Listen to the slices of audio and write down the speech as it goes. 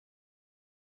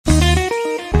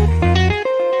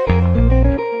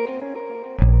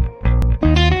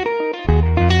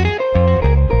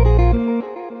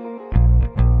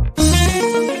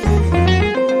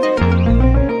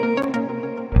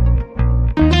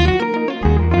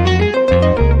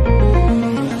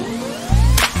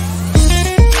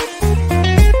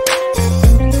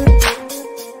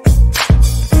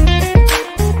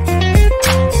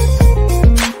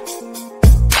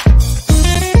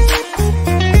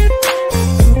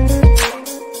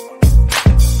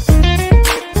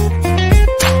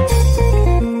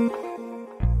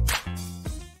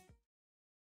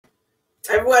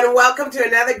welcome to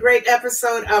another great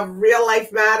episode of Real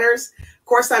Life Matters. Of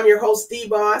course, I'm your host,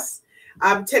 DBoss.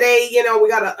 Today, we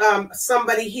got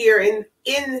somebody here in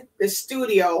the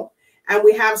studio, and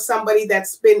we have somebody that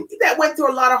went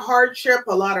through a lot of hardship,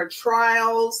 a lot of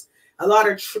trials, a lot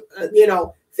of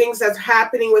things that's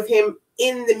happening with him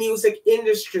in the music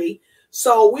industry.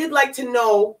 So we'd like to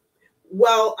know.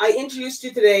 Well, I introduced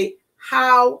you today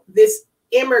how this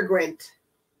immigrant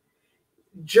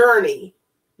journey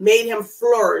made him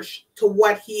flourish to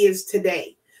what he is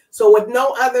today. So with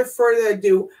no other further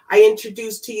ado, I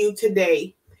introduce to you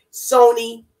today,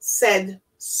 Sonnysaidso.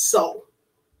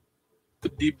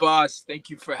 DBoss, thank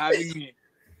you for having me.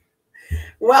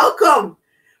 Welcome.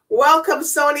 Welcome,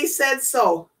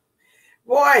 Sonnysaidso.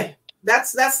 Boy, that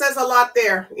says a lot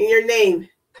there in your name.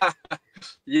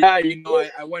 Yeah,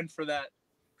 I went for that.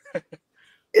 Can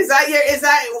you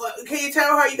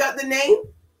tell her how you got the name?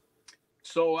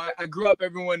 So I grew up,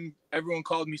 everyone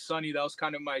called me Sonny. That was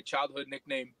kind of my childhood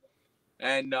nickname.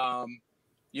 And, I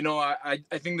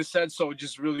think the Saidso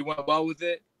just really went well with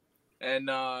it. And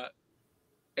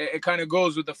it kind of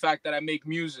goes with the fact that I make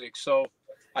music. So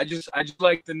I just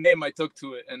like the name I took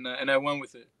to it, and I went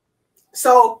with it.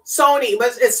 So Sonny,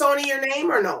 is Sonny your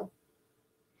name or no?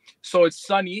 So it's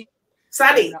Sonny.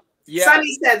 Sonny. Yeah.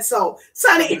 Sonnysaidso.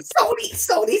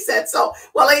 Sonnysaidso.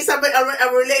 Well, at least I'm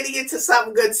relating it to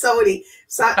something good.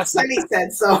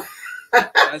 Sonnysaidso.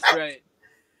 That's right.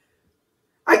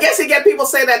 I guess you get people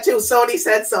say that too.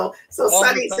 Sonnysaidso. So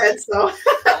Sonnysaidso. All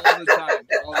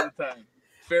the time.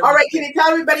 All right. Can you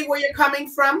tell everybody where you're coming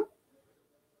from?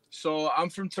 So I'm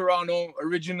from Toronto.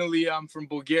 Originally, I'm from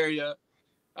Bulgaria.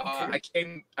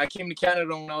 Okay. I came to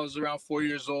Canada when I was around 4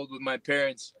 years old with my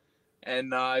parents,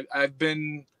 and I've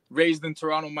been raised in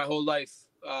Toronto my whole life,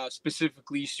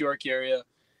 specifically East York area,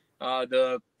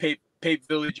 the Pape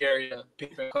Village area,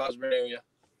 Pape and Cosburn area.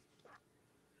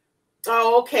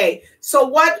 Oh, okay. So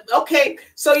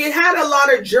you had a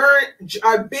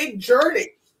big journey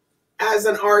as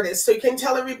an artist. So you can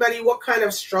tell everybody what kind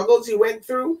of struggles you went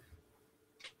through?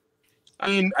 I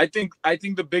mean, I think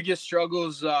the biggest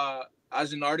struggles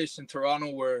as an artist in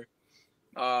Toronto were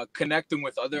connecting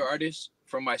with other artists,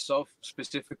 from myself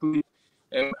specifically.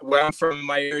 And where I'm from, in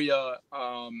my area,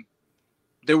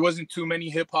 there wasn't too many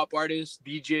hip hop artists,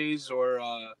 DJs, or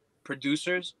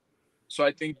producers. So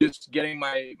I think just getting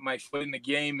my foot in the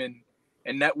game and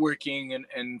networking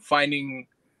and finding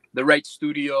the right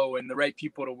studio and the right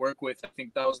people to work with, I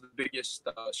think that was the biggest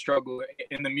struggle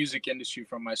in the music industry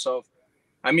for myself.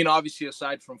 I mean, obviously,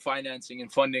 aside from financing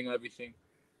and funding everything.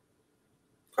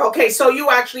 Okay, so you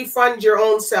actually fund your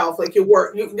own self, like you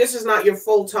work. This is not your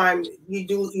full time.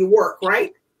 You work,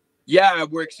 right? Yeah, I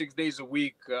work 6 days a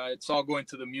week. It's all going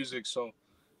to the music, so.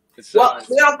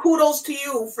 Kudos to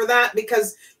you for that,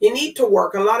 because you need to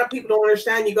work. A lot of people don't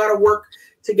understand. You got to work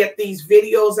to get these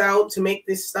videos out, to make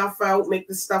this stuff make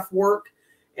this stuff work.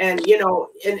 And and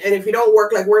if you don't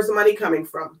work, like, where's the money coming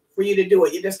from for you to do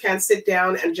it? You just can't sit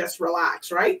down and just relax,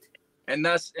 right? And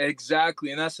that's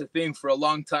the thing. For a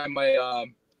long time,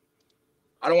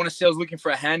 I don't want to say I was looking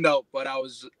for a handout, but I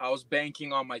was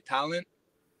banking on my talent.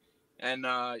 And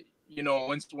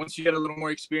once you get a little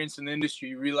more experience in the industry,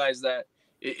 you realize that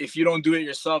if you don't do it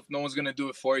yourself, no one's gonna do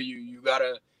it for you. You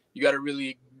gotta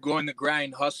really go in the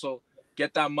grind, hustle,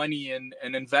 get that money, and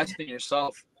invest in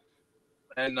yourself.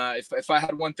 And if I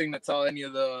had one thing to tell any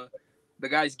of the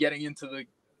guys getting into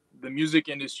the music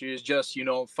industry, is just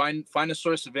find a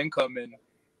source of income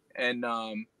and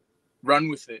run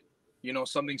with it.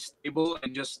 Something stable,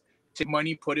 and just take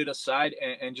money, put it aside,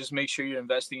 and just make sure you're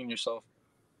investing in yourself.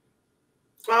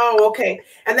 Oh, okay.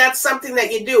 And that's something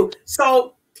that you do.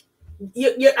 So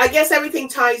I guess everything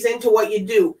ties into what you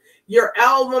do. Your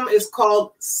album is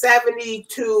called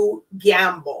 72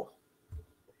 Gamble.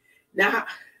 Now,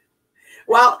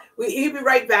 well, we'll be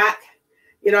right back.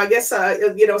 I guess,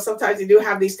 sometimes you do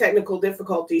have these technical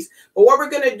difficulties. But what we're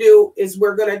going to do is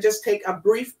we're going to just take a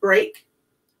brief break,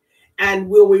 and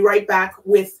we'll be right back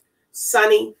with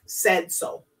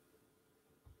Sonnysaidso.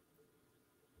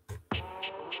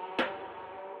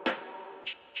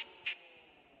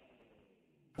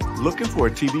 Looking for a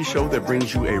TV show that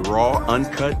brings you a raw,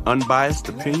 uncut, unbiased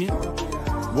opinion?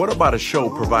 What about a show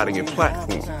providing a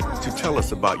platform to tell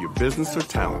us about your business or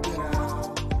talent?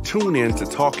 Tune in to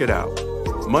Talk It Out,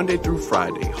 Monday through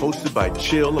Friday, hosted by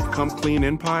Chill of Come Clean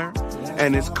Empire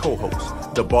and his co-hosts,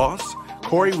 DBoss,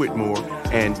 Corey Whitmore,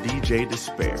 and DJ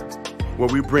Despair, where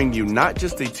we bring you not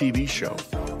just a TV show,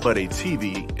 but a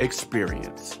TV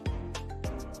experience.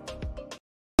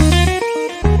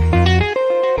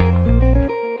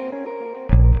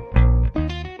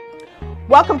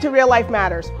 Welcome to Real Life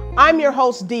Matters. I'm your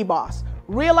host, DBoss.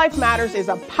 Real Life Matters is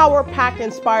a power-packed,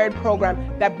 inspired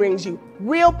program that brings you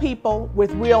real people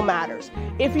with real matters.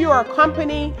 If you are a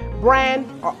company, brand,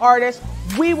 or artist,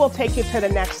 we will take you to the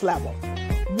next level.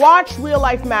 Watch Real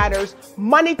Life Matters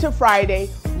Monday to Friday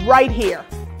right here.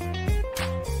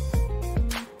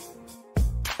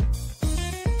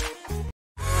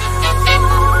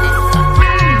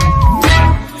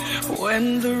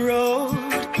 When the road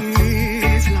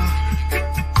is long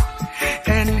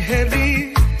and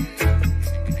heavy,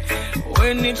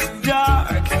 when it's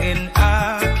dark and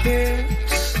I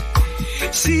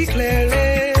can't see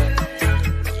clearly,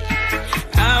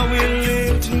 I will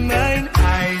lift mine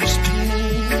eyes to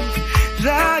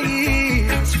the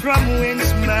hills from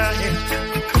whence my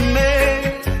help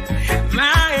cometh. My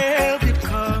help it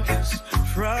comes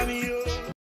from you.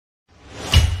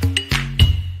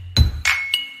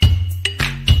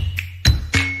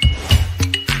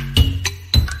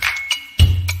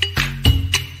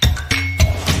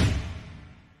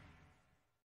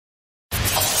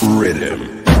 Rhythm.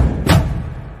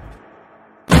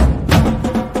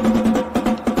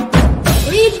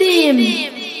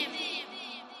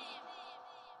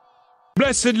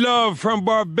 Blessed love from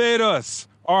Barbados,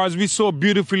 or as we so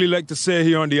beautifully like to say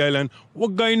here on the island,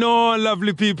 what going on,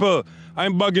 lovely people?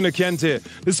 I'm Bugging the Kente,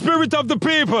 the spirit of the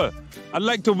people. I'd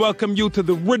like to welcome you to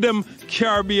the Rhythm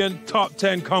Caribbean Top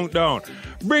 10 Countdown,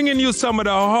 bringing you some of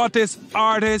the hottest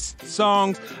artists,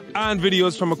 songs, and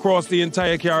videos from across the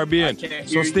entire Caribbean.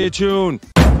 So stay tuned.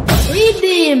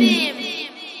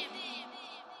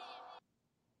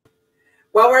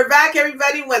 Well, we're back,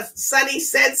 everybody, with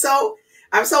Sonnysaidso.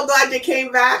 I'm so glad you came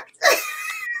back.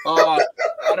 I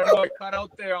don't know. It cut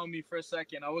out there on me for a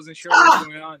second. I wasn't sure what was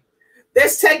going on.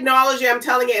 This technology, I'm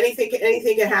telling you, anything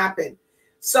can happen.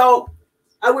 So,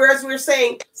 whereas we were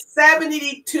saying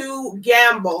 72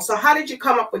 Gamble. So, how did you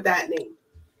come up with that name?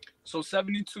 So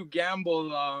 72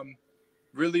 Gamble.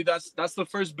 Really, that's the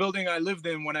first building I lived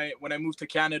in when I moved to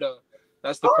Canada.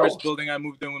 That's the first building I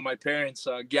moved in with my parents.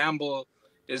 Gamble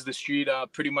is the street.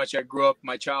 Pretty much, I grew up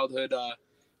my childhood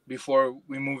before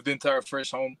we moved into our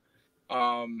first home.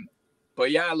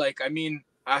 But yeah,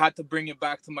 I had to bring it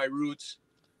back to my roots.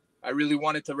 I really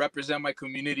wanted to represent my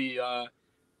community.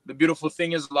 The beautiful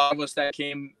thing is, a lot of us that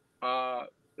came, it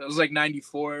was like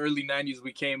 94, early 90s,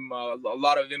 we came, a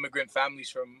lot of immigrant families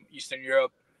from Eastern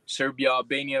Europe, Serbia,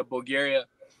 Albania, Bulgaria.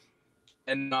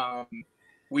 And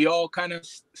we all kind of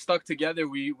stuck together.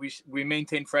 We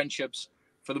maintained friendships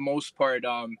for the most part.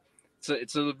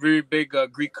 It's a very big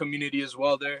Greek community as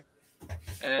well there.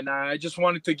 And I just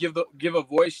wanted to give a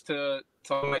voice to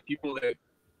all my people there.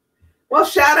 Well,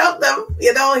 shout out them.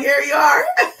 Here you are.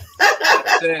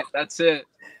 That's it.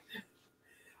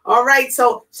 All right.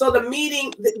 So the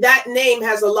meeting, that name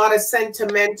has a lot of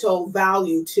sentimental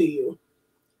value to you.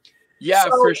 Yeah,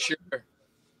 for sure.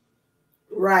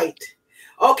 Right.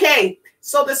 Okay.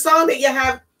 So the song that you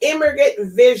have,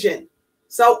 Immigrant Vision.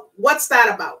 So what's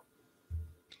that about?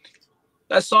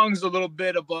 That song's a little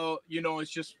bit about,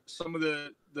 it's just some of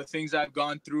the things I've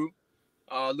gone through,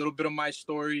 a little bit of my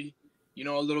story, a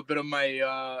little bit of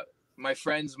my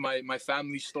friends, my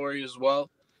family story as well.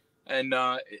 And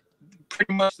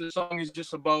pretty much the song is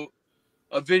just about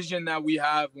a vision that we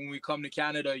have when we come to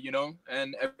Canada,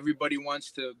 and everybody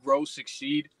wants to grow,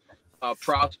 succeed,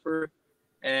 prosper.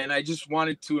 And I just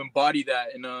wanted to embody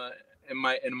that in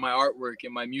my artwork,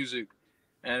 in my music.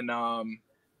 And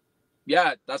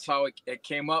yeah, that's how it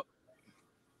came up.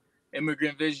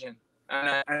 Immigrant Vision.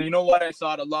 And you know what? I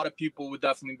thought a lot of people would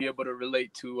definitely be able to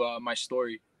relate to my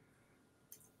story.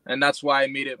 And that's why I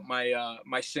made it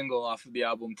my single off of the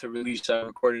album to release. I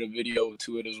recorded a video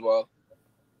to it as well.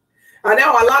 I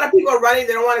know a lot of people are running.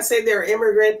 They don't want to say they're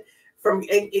immigrant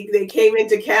they came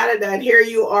into Canada, and here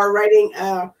you are writing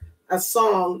a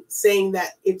song saying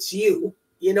that it's you.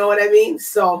 You know what I mean?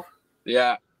 So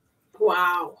yeah.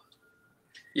 Wow.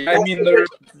 Yeah, I mean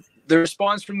the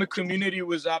response from the community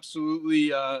was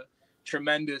absolutely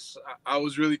tremendous. I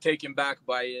was really taken back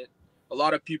by it. A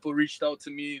lot of people reached out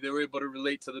to me. They were able to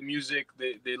relate to the music.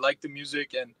 They liked the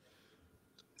music, and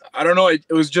I don't know. It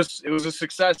was a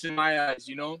success in my eyes,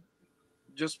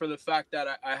 just for the fact that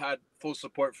I had full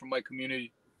support from my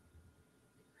community.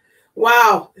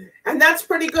 Wow, and that's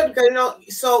pretty good.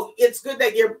 So it's good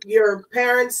that your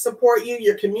parents support you,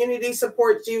 your community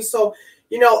supports you. So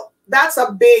that's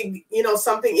a big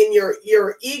something in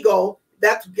your ego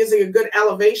that gives you a good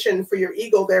elevation for your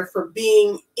ego there for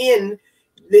being in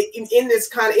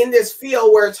this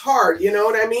field where it's hard. You know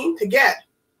what I mean? To get.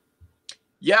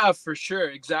 Yeah, for sure,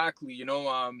 exactly.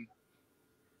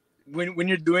 When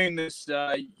you're doing this,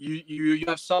 you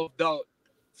have self-doubt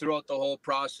throughout the whole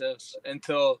process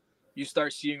until you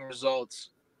start seeing results.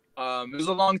 It was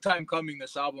a long time coming,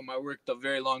 this album. I worked a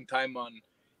very long time on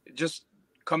just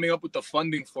coming up with the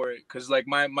funding for it. Because, like,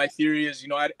 my theory is, you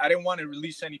know, I didn't want to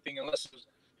release anything unless it was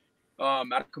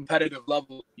at a competitive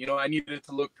level. You know, I needed it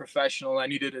to look professional. I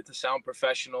needed it to sound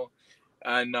professional.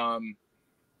 And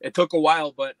it took a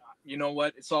while, but you know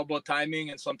what? It's all about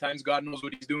timing, and sometimes God knows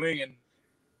what he's doing,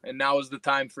 and now is the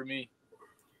time for me.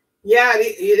 Yeah,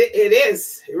 it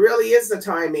is. It really is the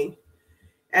timing.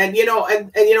 And you know,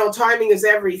 and you know, timing is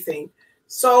everything.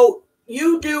 So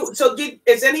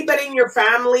is anybody in your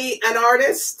family an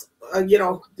artist? You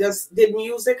know, did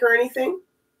music or anything?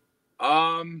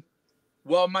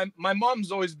 Well, my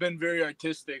mom's always been very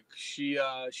artistic. She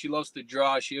loves to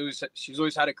draw. She's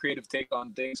always had a creative take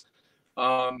on things.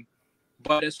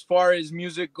 But as far as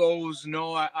music goes,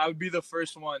 no, I would be the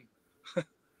first one.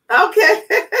 Okay.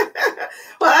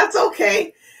 Well, that's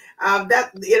okay.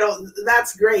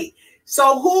 That's great.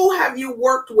 So who have you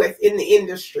worked with in the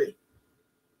industry?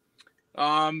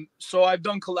 So I've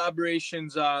done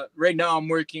collaborations. Right now I'm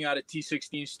working at a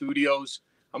T16 Studios.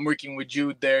 I'm working with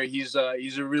Jude there. He's a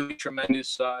really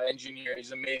tremendous engineer.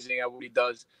 He's amazing at what he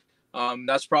does.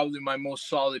 That's probably my most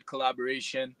solid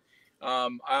collaboration.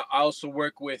 I also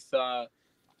work with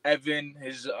Evan.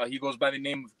 He goes by the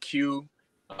name of Q.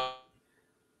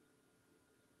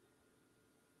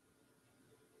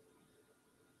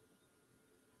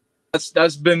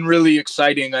 That's been really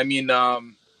exciting. I mean,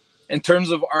 in terms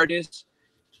of artists,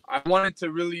 I wanted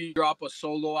to really drop a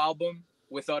solo album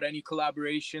without any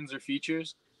collaborations or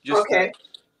features, just to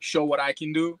show what I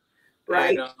can do.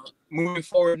 Right. And, moving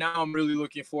forward now, I'm really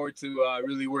looking forward to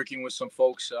really working with some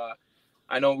folks.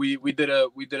 I know we did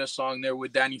a song there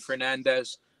with Danny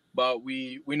Fernandez, but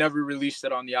we never released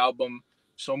it on the album.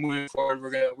 So moving forward,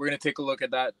 we're gonna take a look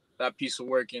at that piece of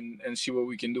work and see what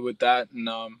we can do with that, and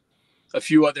a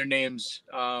few other names,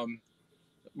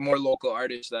 more local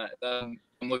artists that I'm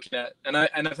looking at. And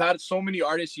I've had so many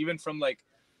artists, even from like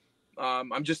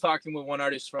I'm just talking with one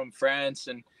artist from France,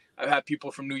 and I've had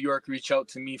people from New York reach out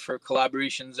to me for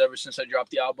collaborations ever since I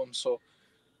dropped the album. So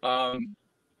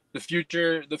the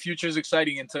future is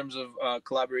exciting in terms of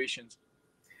collaborations.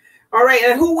 All right,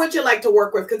 and who would you like to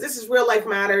work with? Because this is Real Life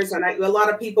Matters, and a lot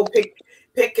of people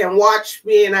pick and watch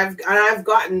me, and I've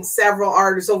gotten several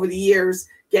artists over the years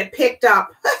get picked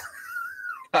up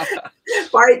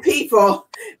by people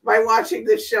by watching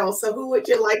this show. So who would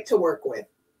you like to work with?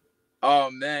 Oh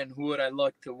man, who would I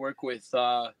like to work with?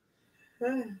 I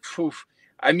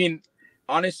mean,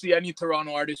 honestly, any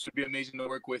Toronto artist would be amazing to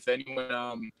work with.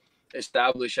 Anyone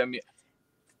established. I mean,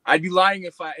 I'd be lying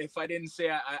if I didn't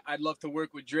say I'd love to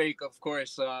work with Drake, of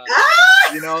course.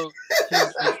 You know,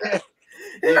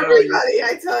 everybody,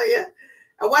 I tell you.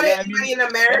 Anybody in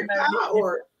America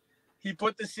or? He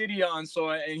put the city on,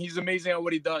 and he's amazing at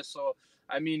what he does. So,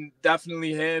 I mean,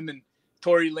 definitely him. And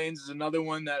Tory Lanez is another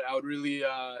one that I would really,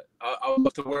 I would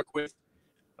love to work with.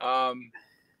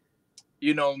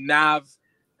 You know, Nav,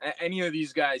 any of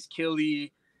these guys,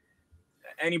 Killy,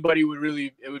 anybody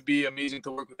it would be amazing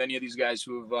to work with any of these guys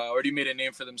who have already made a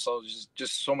name for themselves.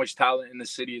 Just so much talent in the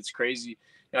city. It's crazy.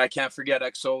 You know, I can't forget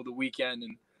XO, The Weeknd,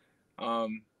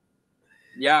 and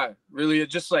yeah, really,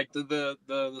 it's just like the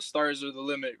stars are the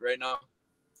limit right now.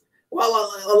 Well,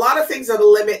 a lot of things are the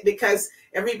limit because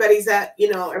everybody's at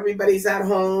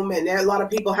home, and a lot of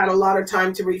people had a lot of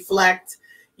time to reflect,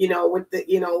 with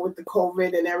the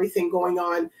COVID and everything going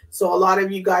on. So a lot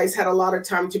of you guys had a lot of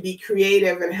time to be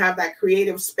creative and have that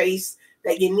creative space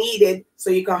that you needed so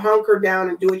you can hunker down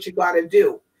and do what you got to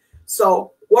do.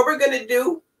 So what we're going to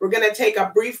do, we're going to take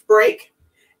a brief break,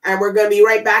 and we're going to be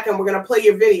right back, and we're going to play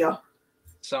your video.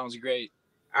 Sounds great.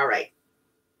 All right.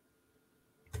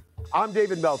 I'm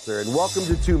David Meltzer, and welcome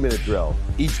to 2 Minute Drill.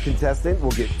 Each contestant will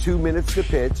get 2 minutes to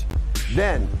pitch.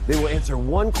 Then they will answer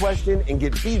one question and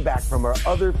get feedback from our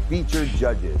other featured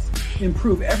judges.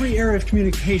 Improve every area of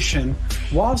communication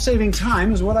while saving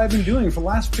time is what I've been doing for the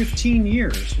last 15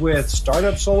 years with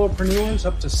startup solopreneurs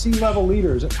up to C-level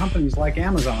leaders at companies like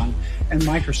Amazon and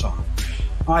Microsoft.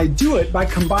 I do it by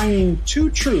combining two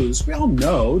truths we all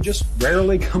know, just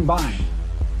rarely combined.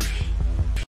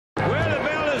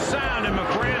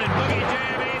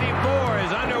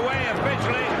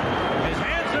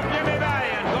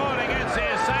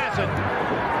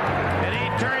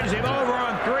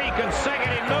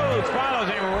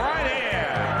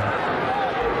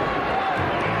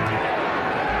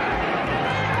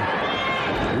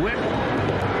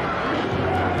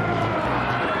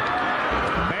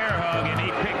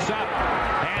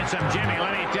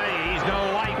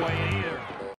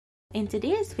 In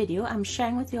today's video, I'm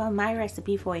sharing with you my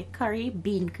recipe for a curry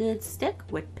bean curd stick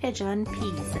with pigeon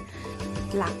peas.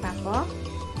 black pepper,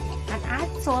 and add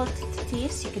salt to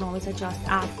taste. You can always adjust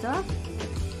after.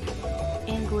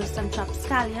 In goes some chopped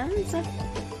scallions,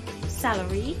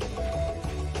 celery,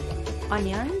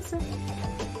 onions,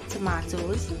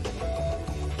 tomatoes,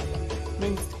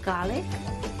 minced garlic,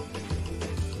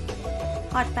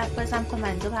 hot peppers and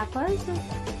pimento peppers.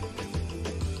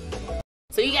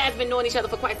 So you guys been knowing each other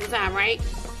for quite some time, right?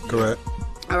 Correct.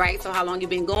 All right, so how long you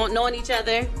been knowing each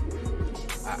other?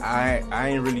 I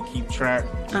ain't really keep track,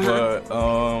 but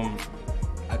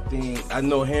I think I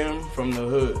know him from the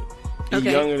hood. He's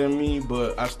younger than me,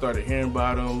 but I started hearing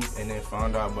about him and then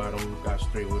found out about him, got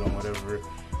straight with him, whatever.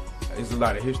 There's a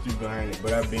lot of history behind it,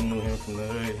 but I've been knew him from the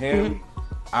hood.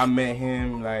 I met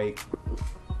him, like,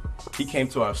 he came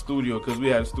to our studio because we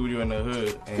had a studio in the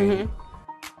hood. And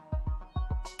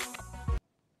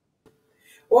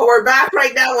Well, we're back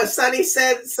right now with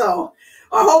Sonnysaidso.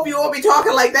 I hope you won't be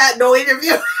talking like that in no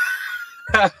interview.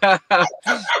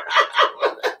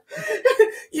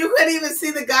 You couldn't even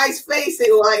see the guy's face.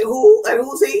 They were like, who and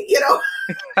who's he? You know?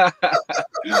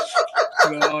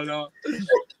 No.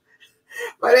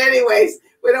 But anyways,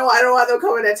 I don't want them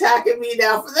coming attacking me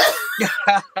now for that.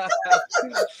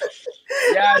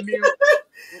 Yeah, I mean,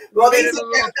 well,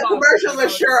 the commercials are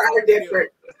sure are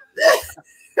different.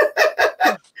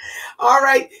 All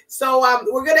right, so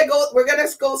we're gonna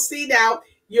go see now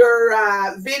your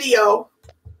video,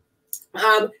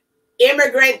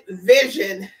 Immigrant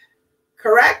Vision,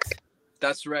 correct?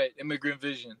 That's right, Immigrant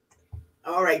Vision.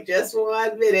 All right, just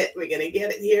 1 minute. We're gonna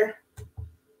get it here.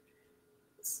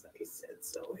 I said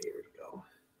so. Here we go.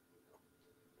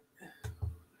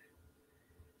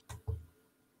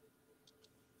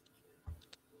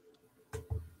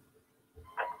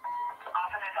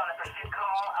 Officers on a pursuit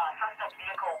call. Suspect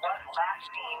vehicle was last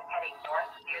seen heading north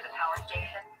near the power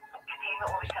station. Containment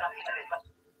will be set up into this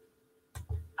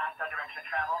last direction of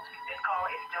travel. This call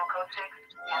is still code 6.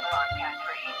 Handle on cat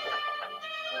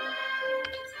 3.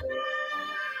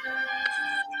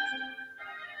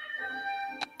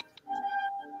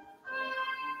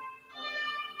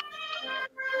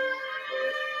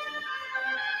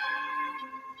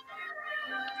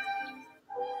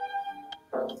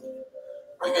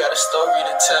 We got a story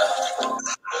to tell.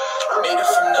 Made it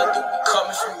from nothing,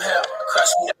 coming from hell.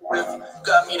 Crossed me that river,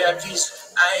 got me that visa.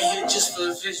 I ain't here just for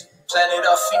a vision. Planted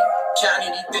our feet,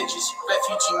 counting these bitches.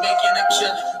 Refugee making a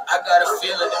killing. I got a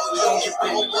feeling that we gon' get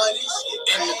big.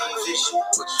 Immigrant Vision.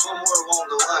 But somewhere along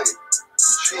the line,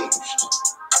 you changed.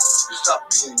 You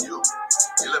stopped being you.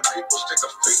 You let people stick a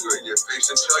finger in your face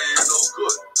and tell you you're no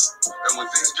good. And when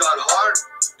things got hard,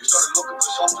 you started looking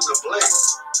for something to blame.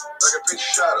 Like a big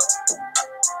shadow.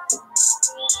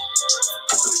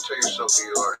 Let me tell you something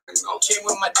you already know. Came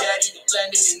with my daddy,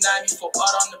 landed in 94,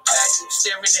 out on the patio.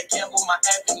 Staring at Gamble, my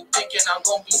avenue, thinking I'm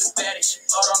gonna be the baddest.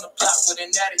 Out on the block with an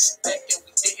addict. Back then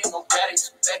we didn't know addicts.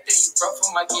 Back then you brought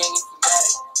from my gang and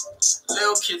fanatic.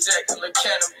 Little kids acting like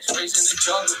cannibals, raised in the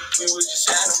jungle. We were just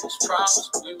animals, problems,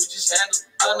 we were just handled.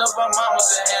 None of our mamas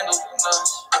that handled us.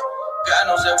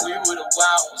 God knows that we were the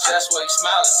wild ones, that's why he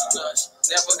smiling at us.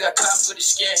 Never got caught for the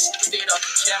scam, stayed off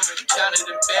the camera, counted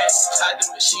them bags. Hide the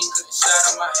machine, cause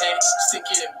inside of my hand, stick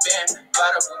it in bam.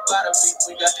 Bada beat,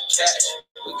 we got the cash,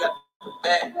 we got the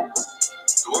bag.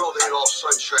 The world ain't all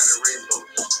sunshine and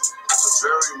rainbows. It's a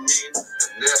very mean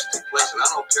and nasty place, and I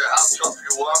don't care how tough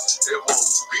you are, it will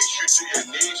beat you to your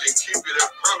knees and keep you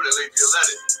there permanently if you let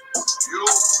it. You,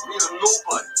 me, or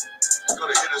nobody is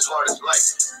gonna hit as hard as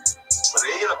life. But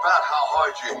it ain't about how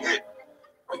hard you hit.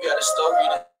 We got a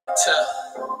story to tell.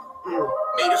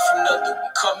 Made it from nothing,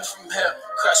 coming from hell.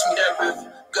 Crossed me that river,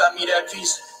 got me that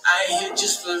visa. I ain't here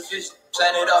just for a vision.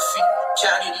 Planted our feet,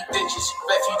 counting these bitches.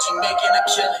 Refugee making a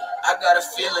killing. I got a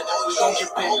feeling that we gon'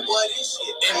 get big.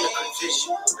 Immigrant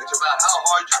Vision. It's about how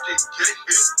hard you can get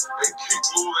hit and keep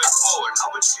moving forward.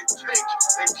 How much you can take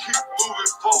and keep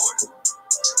moving forward.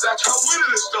 That's how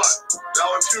winning is done. Now,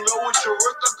 if you know what you're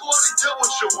worth, then go out and get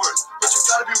what you're worth. But you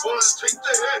gotta be willing to take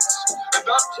the hits and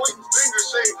not pointing fingers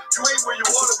saying you ain't where you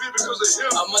wanna be because of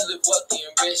him. I'ma live wealthy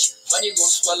and rich. Money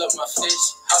gon' swell up my fist.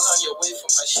 How long you wait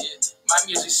for my shit? My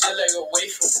music still like a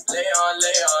wafer. Lay on.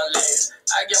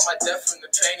 I get my death from the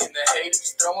pain and the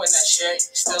haters. Throwing that shade.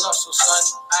 Still I'm so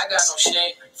sunny. I got no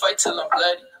shame. Fight till I'm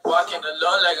bloody. Walking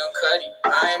alone like I'm Cuddy.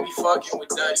 I ain't be fucking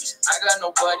with duddies. I got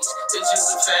no buddies. It's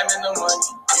just a famine of money.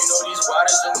 You know these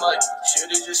waters are muddy.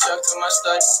 Should've just stuck to my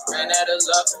study. Ran out of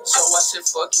luck, so I said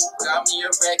fuck it. Got me a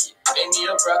racket, made me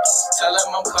a bucket. Tell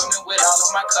him I'm coming with all of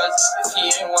my cousins. If he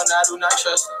ain't one, I do not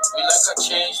trust him. We like I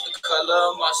changed the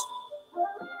color of mustard.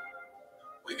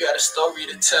 We got a story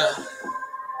to tell.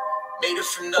 Made it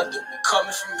from nothing,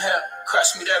 coming from hell.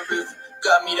 Crossed me that river,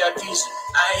 Got me that visa.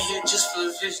 I ain't here just for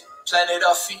a visit. Planet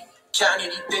off feet, counting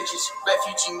these digits.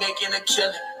 Refugee making a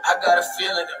killing. I got a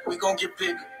feeling that we gon' get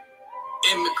bigger.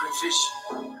 Immigrant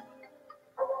vision.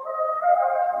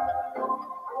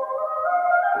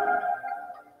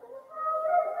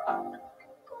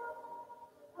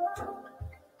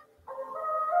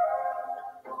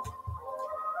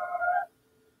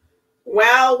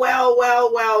 Well, well,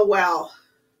 well, well, well.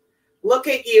 Look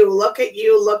at you, look at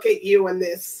you, look at you in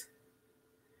this.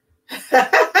 I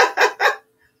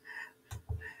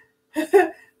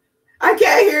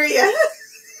can't hear you.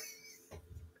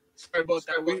 Sorry about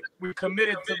that. We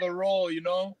committed to the role, you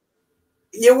know.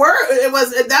 You were.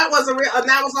 That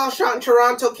was all shot in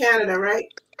Toronto, Canada,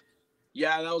 right?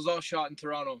 Yeah, that was all shot in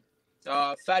Toronto.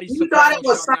 Fatty. You thought it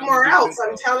was somewhere else.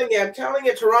 I'm telling you.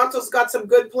 Toronto's got some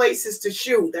good places to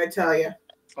shoot. I tell you.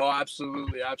 Oh,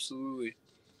 absolutely, absolutely.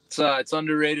 It's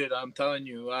underrated. I'm telling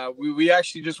you. We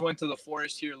actually just went to the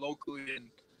forest here locally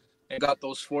and got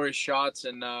those forest shots,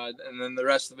 and then the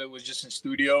rest of it was just in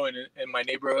studio and in my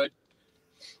neighborhood.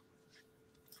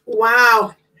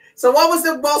 Wow. So what was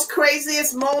the most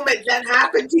craziest moment that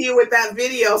happened to you with that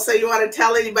video? So you want to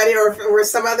tell anybody, or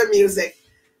some other music?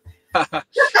 The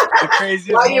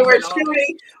craziest while you were moment,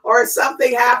 shooting, or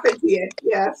something happened to you?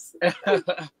 Yes.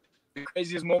 The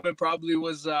craziest moment probably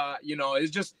was,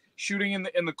 it's just shooting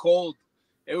in the cold.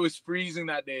 It was freezing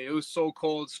that day. It was so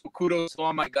cold. So kudos to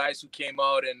all my guys who came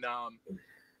out and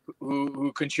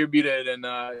who contributed and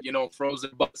froze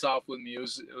their butts off with me. It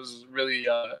was really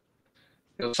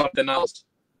it was something else.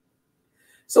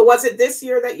 So was it this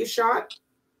year that you shot?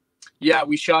 Yeah,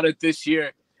 we shot it this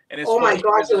year. And it's oh my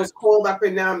gosh, it was cold up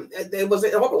in I hope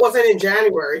it wasn't in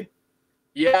January.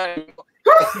 Yeah.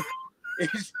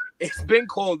 It's been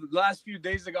cold. The last few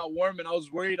days it got warm and I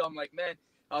was worried. I'm like, man,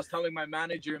 I was telling my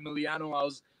manager Emiliano, I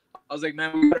was like,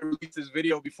 man, we gotta release this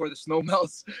video before the snow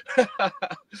melts.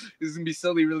 It's gonna be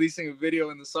silly releasing a video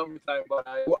in the summertime, but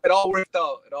it all worked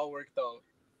out.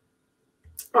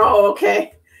 Oh,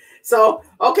 okay. So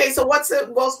what's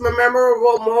the most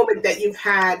memorable moment that you've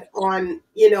had on,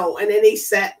 in any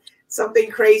set? Something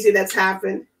crazy that's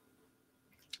happened?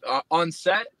 On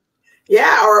set?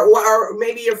 Yeah, or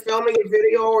maybe you're filming a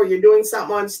video or you're doing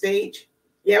something on stage.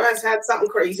 You ever had something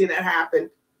crazy that happened?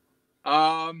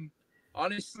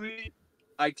 Honestly,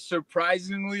 like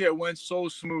surprisingly, it went so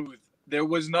smooth. There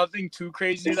was nothing too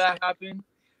crazy that happened.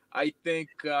 I think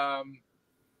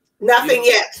nothing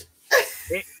yet.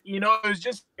 It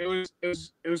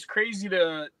was crazy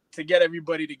to get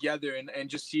everybody together and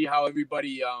just see how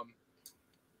everybody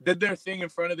did their thing in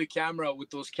front of the camera with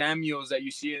those cameos that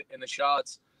you see in the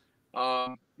shots.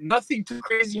 Nothing too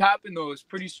crazy happened though. It was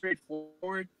pretty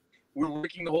straightforward. We were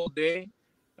working the whole day.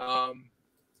 I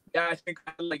think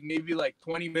I had maybe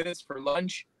 20 minutes for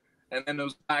lunch, and then it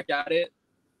was back at it.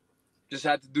 Just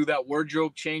had to do that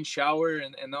wardrobe change, shower,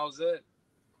 and that was it.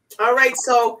 All right,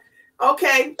 so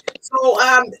okay, so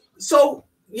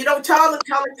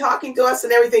talking to us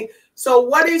and everything. So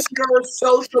what is your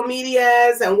social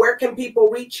medias and where can people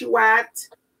reach you at?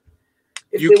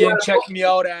 You can check me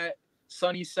out at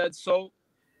Sonnysaidso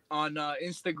on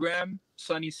Instagram,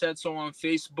 Sonnysaidso on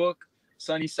Facebook,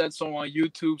 Sonnysaidso on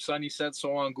YouTube,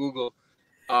 Sonnysaidso on Google.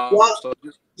 So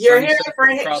you're hearing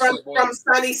from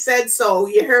Sonnysaidso.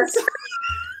 You heard?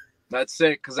 That's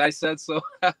it, because I said so.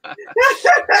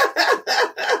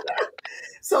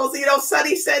 So,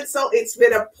 Sonnysaidso, it's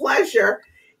been a pleasure.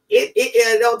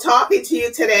 Talking to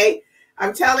you today.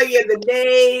 I'm telling you, the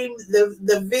name,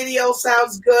 the video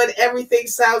sounds good. Everything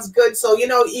sounds good. So, you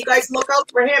guys look out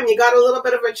for him. You got a little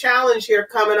bit of a challenge here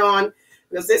coming on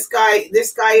because this guy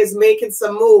is making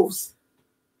some moves.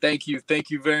 Thank you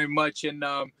very much. And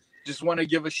just want to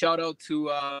give a shout out to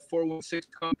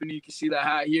 416 Company. You can see the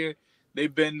hat here.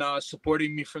 They've been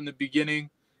supporting me from the beginning.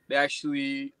 They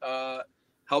actually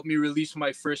helped me release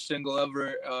my first single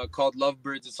ever called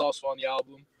Lovebirds. It's also on the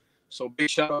album. So big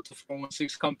shout out to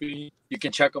 416 Company. You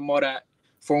can check them out at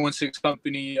 416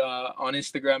 Company on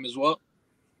Instagram as well.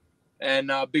 And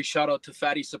big shout out to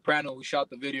Fatty Soprano who shot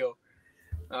the video.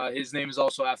 His name is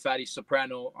also at Fatty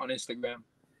Soprano on Instagram.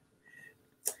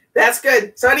 That's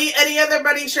good. So any other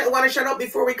want to shut up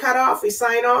before we cut off? We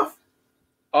sign off?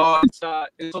 Oh,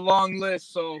 it's a long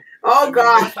list, so God,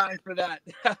 no time for that.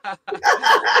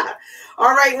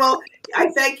 All right, well,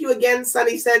 I thank you again,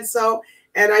 Sonnysaidso,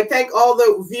 and I thank all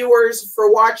the viewers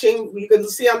for watching. You can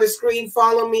see on the screen,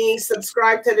 follow me,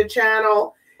 subscribe to the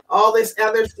channel, all this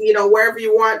other, wherever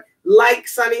you want. Like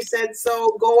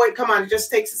Sonnysaidso, go and come on, it just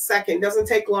takes a second. It doesn't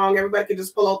take long. Everybody can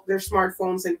just pull out their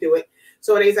smartphones and do it.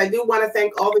 So anyways, I do want to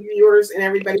thank all the viewers and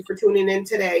everybody for tuning in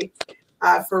today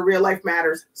for Real Life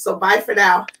Matters. So bye for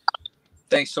now.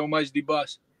 Thanks so much,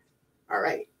 DBoss. All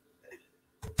right.